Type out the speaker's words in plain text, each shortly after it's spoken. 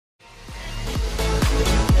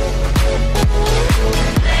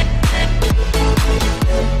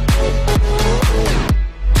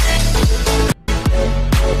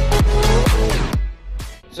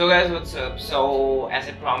So as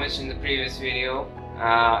I promised in the previous video,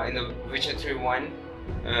 in the Witcher 3.1,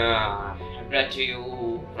 I brought to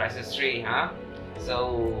you Crisis 3, huh?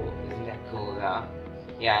 So isn't that cool?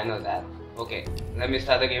 Yeah, I know that. Okay, let me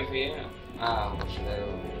start the game for you. What should I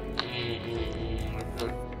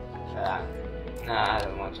do? Nah, I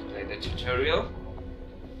don't want to play the tutorial.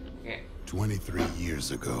 Okay. 23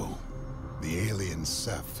 years ago, the alien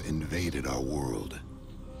Ceph invaded our world.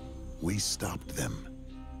 We stopped them.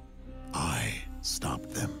 I stopped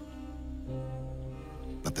them.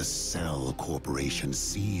 But the Cell Corporation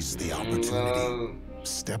seized the opportunity,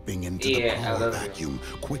 stepping into the power vacuum,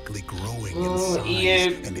 quickly growing in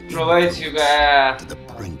size and provides you guys to the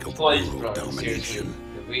brink of world domination.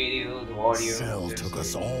 The video, the audio. Cell took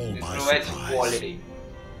us all by surprise. Quality.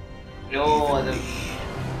 No other.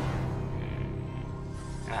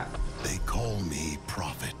 They call me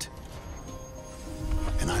Prophet.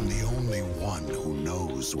 And I'm the only one who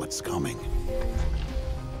knows what's coming.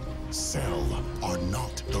 Cell are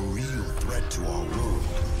not the real threat to our world.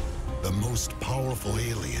 The most powerful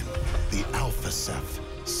alien, the Alpha Ceph,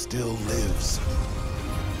 still lives.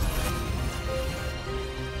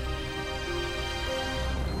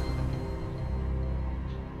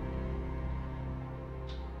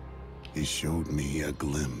 He showed me a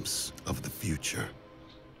glimpse of the future.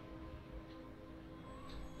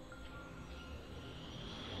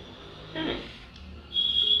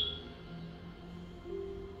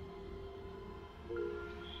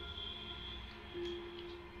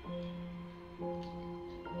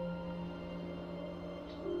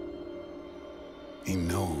 He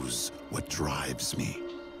knows what drives me,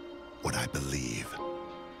 what I believe.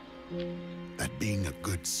 That being a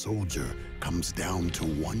good soldier comes down to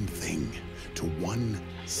one thing, to one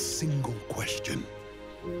single question.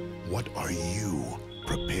 What are you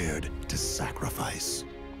prepared to sacrifice?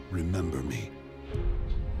 Remember me.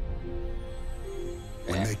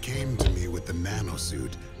 When they came to me with the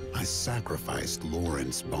nanosuit, I sacrificed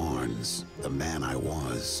Lawrence Barnes, the man I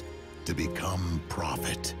was, to become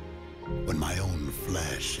Prophet. When my own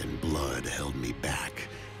flesh and blood held me back,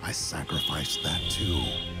 I sacrificed that too.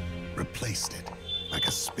 Replaced it like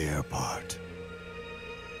a spare part.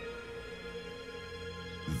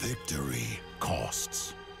 Victory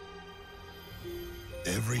costs.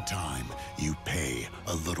 Every time you pay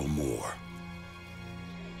a little more.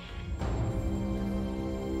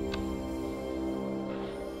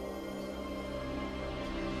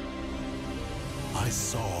 I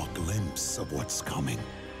saw a glimpse of what's coming.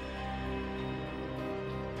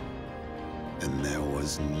 And there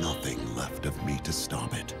was nothing left of me to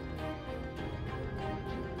stop it.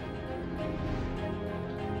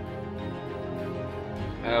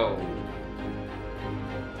 Oh.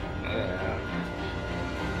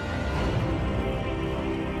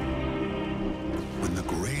 When the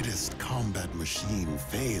greatest combat machine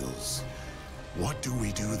fails, what do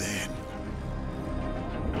we do then?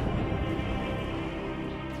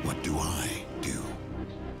 What do I do?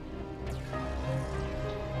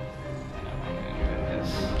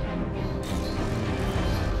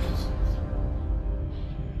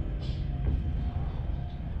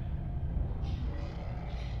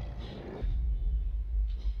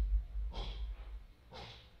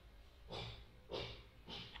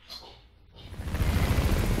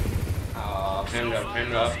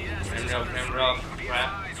 Frame drop,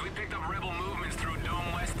 crap. We picked up rebel movements through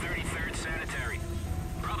Dome West 33rd Sanitary.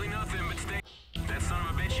 Probably nothing, but stay. That son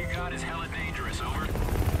of a bitch you got is hella dangerous, over.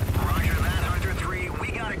 Roger that, Hunter 3.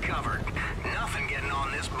 We got it covered. Nothing getting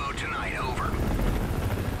on this boat tonight, over.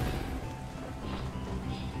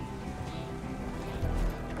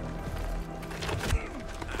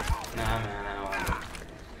 Nah, man, I don't want to.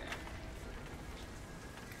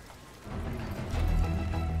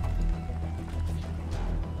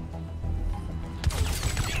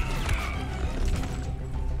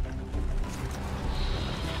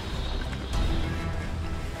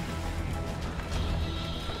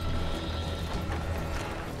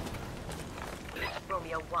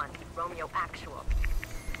 Romeo 1, Romeo Actual.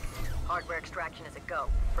 Hardware extraction is a go.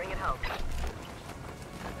 Bring it home.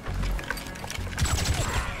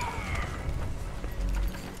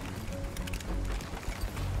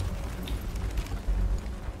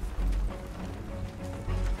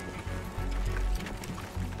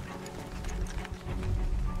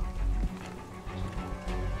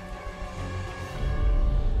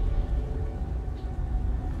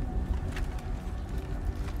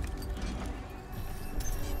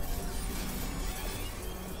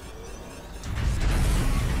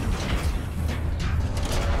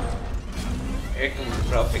 Here comes the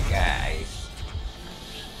Prophet, guys.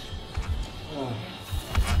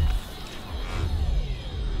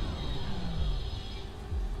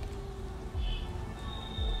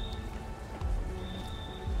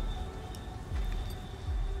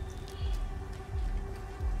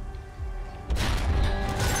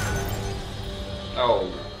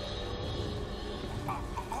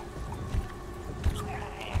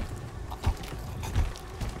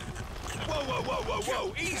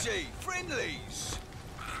 whoa, easy! Friendlies!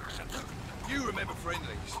 You remember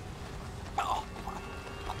friendlies?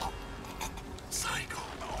 Psycho.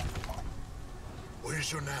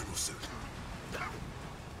 Where's your nanosuit?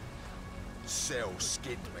 Cell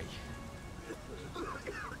skinned me.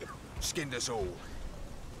 Skinned us all.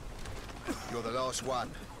 You're the last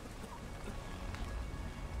one.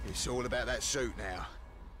 It's all about that suit now.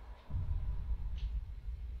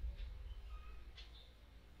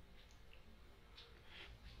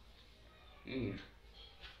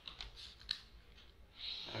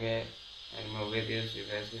 Okay, and more videos you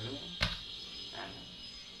guys will know. And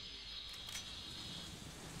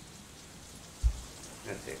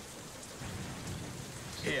that's it.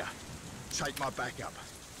 Here, take my backup.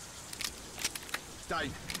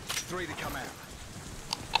 Dave, 3 to come out.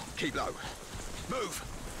 Keep low. Move!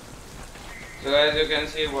 So as you can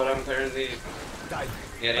see, what I'm currently Dave,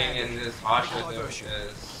 getting in this harsh weather diversion.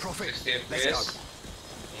 is Profit, 60 let's FPS.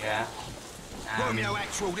 Yeah. Romeo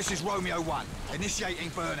Actual, this is Romeo 1. Initiating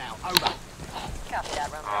burnout. Over. Copy that,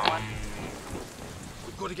 Romeo 1.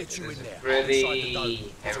 We've got to get you This in is there. pretty Inside the dome.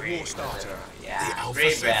 It's a heavy war starter. weather. The Yeah, Alpha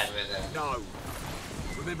pretty Ceph. bad weather. No.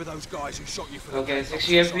 Remember those guys who shot you for Okay, the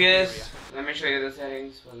 60 FPS. Let me show you the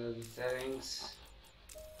settings. What are the settings?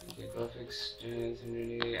 Okay, graphics,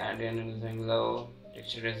 sensitivity, ambient anything low,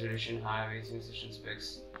 texture resolution high, VC session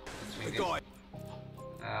specs. The guy.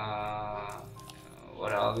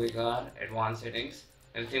 What else we got? Advanced settings,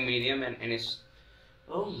 everything medium, and any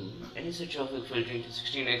traffic filtering to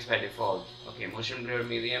 16x by default. Okay, motion blur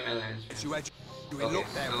medium and lens. You had you in Okay,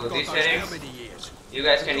 lockdown so for these God knows how settings, many years. you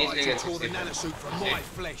guys can The easily guys get who tore the 60 nanosuit from frames. my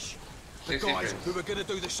flesh. The 60 guys frames. who were going to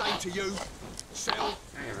do the same to you. Sell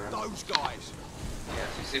Hey, bro. those guys. Yeah,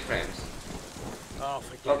 60 frames. Oh,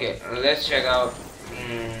 forget Okay, let's check out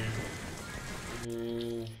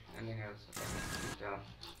anything else. Okay. So,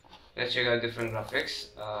 let's check out different graphics.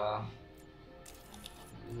 Long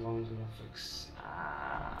graphics.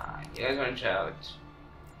 You guys want to try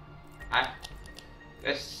out?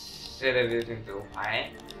 Let's set everything to high.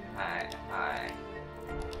 I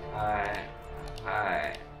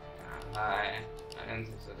don't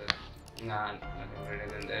think so. Nah, nothing better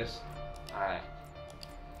than this. Alright.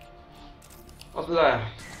 Apply.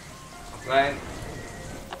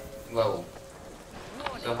 Whoa.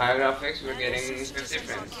 So high graphics, we're getting 50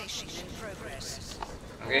 frames.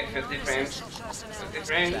 Okay, 50 frames. 50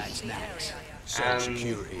 frames.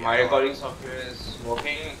 And my recording software is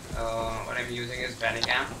working. What I'm using is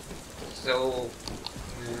Bandicam. So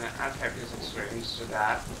add 56 frames to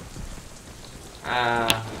that.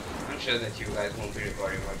 I'm sure that you guys won't be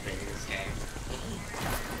recording while playing this game.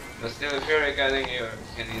 But still, if you're recording, you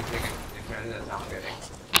can easily get the difference as I'm getting.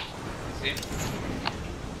 See?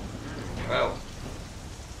 Well,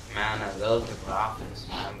 man, I love the graphics,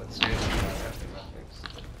 man, but still, I love the graphics.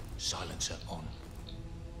 Silencer on.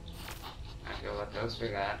 Okay, what else we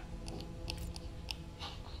got?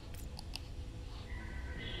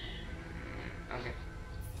 Okay.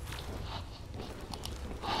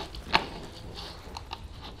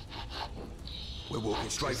 We're walking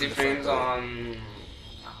straight 60 for the front frames door. on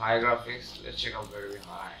high graphics. Let's check out very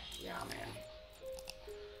high. Yeah, man.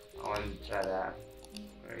 I want to try that.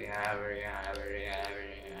 Very high, very high, very high,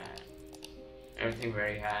 very high. Everything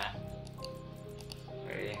very high.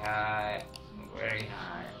 Very high, very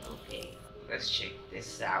high. Okay, let's check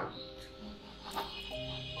this out.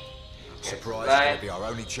 Surprise, Bye. gonna be our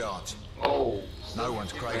only chance. Oh, No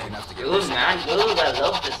one's crazy enough to get good this. man, good. I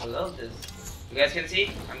love this. I love this. You guys can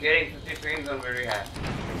see, I'm getting 50 frames on very high,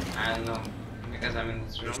 and because I'm in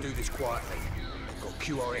this room. Let's do this quietly. Got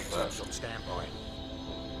QR experts on standby.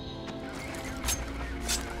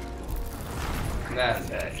 That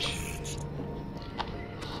bitch.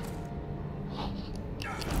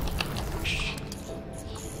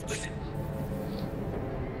 Listen.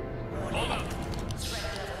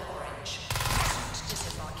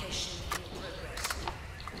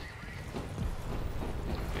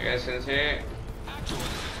 You guys can see.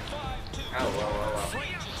 Oh, whoa.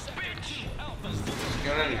 What's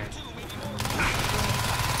going on there?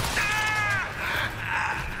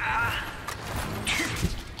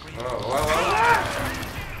 Whoa.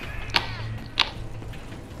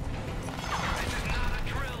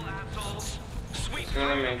 It's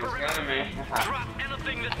killing me.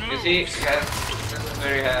 You see, guys, this is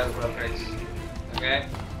very high graphics. Okay?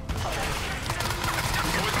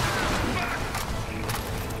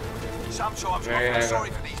 Sometimes Very I high feel sorry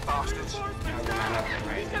for these bastards. Nothing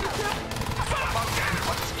right.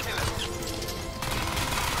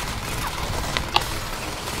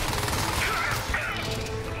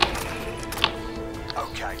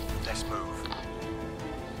 Okay, let's move.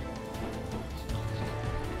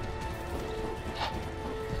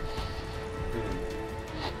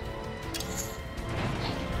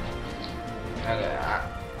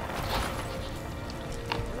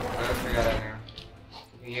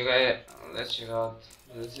 let's check out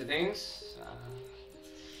the settings.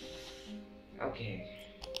 Okay.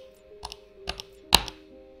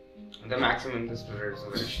 The maximum display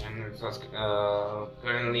resolution, it was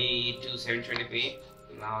currently 2720p.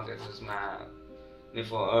 Now this is my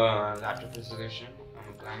before laptop resolution.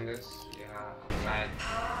 I'm applying this. Yeah, right.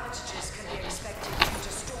 Power outages can be expected due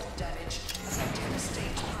to storm damage affecting the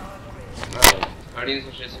state power grid. 13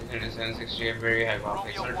 switches, 768, very high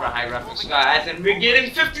graphics, ultra high graphics, guys, and we're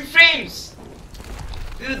getting 50 frames!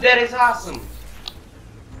 Dude, that is awesome!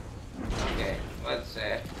 Okay, let's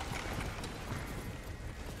say.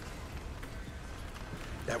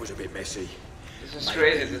 That was a bit messy. This is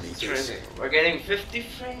crazy, this is crazy. We're getting 50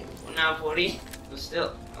 frames, now 40, but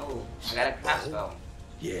still. Oh, I got a crossbow.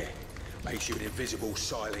 Yeah, makes you an invisible,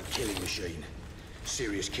 silent killing machine.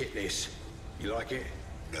 Serious kit this. You like it?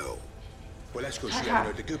 No. Well, that's because you haven't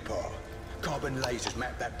heard the good part. Carbon lasers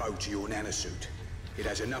map that bow to your nanosuit. It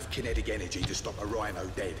has enough kinetic energy to stop a rhino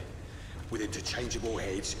dead. With interchangeable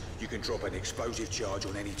heads, you can drop an explosive charge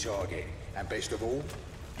on any target. And best of all,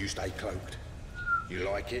 you stay cloaked. You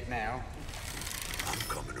like it now? I'm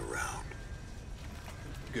coming around.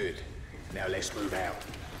 Good. Now let's move out.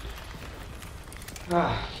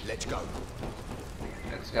 Let's go.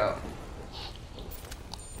 Let's go.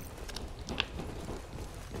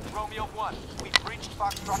 Romeo 1, we've reached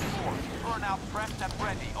Foxtrot 4. Burnout prepped and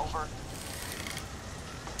ready, over.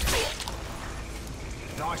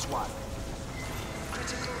 Nice one.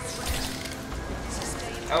 Critical threat.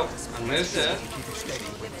 Sustained Oh, I missed it. Keep it steady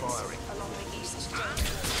when firing. along the east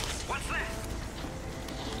coast. What's that?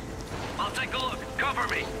 I'll take a look. Cover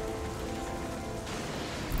me.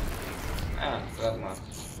 Ah, good one.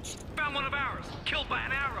 Found one of ours. Killed by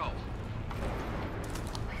an arrow.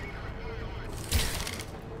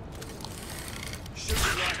 Shoot it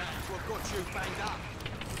right now. We've got you banged up.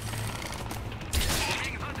 We're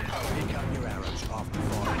being hunted. Oh, here come your arrows after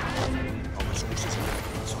firing. Our resources are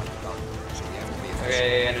inside the boat, so we have to be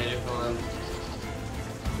Okay, energy full.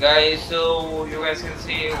 Guys, so you guys can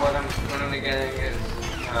see what I'm currently getting is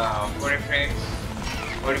 40 frames.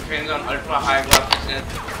 40 frames on ultra high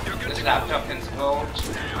graphics. This laptop can support.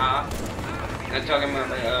 Not talking about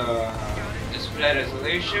my display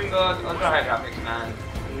resolution, but ultra high graphics, man.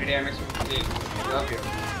 Nvidia Mx150, love you.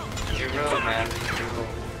 You rule, man. You rule.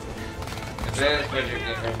 The best budget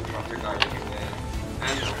game graphic card you can get.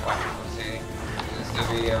 And what people say. This to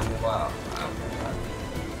be a mobile.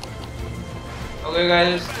 Okay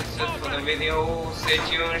guys, that's it for the video. Stay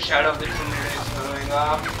tuned, Shadow of the Tomb Raider is going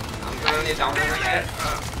up. I'm currently downloading it.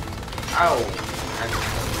 Ow!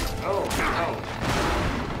 Oh, no.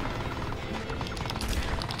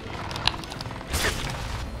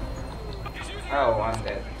 Oh, I'm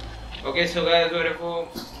dead. Okay, so guys, whatever.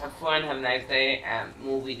 Have fun, have a nice day, and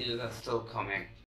more videos are still coming.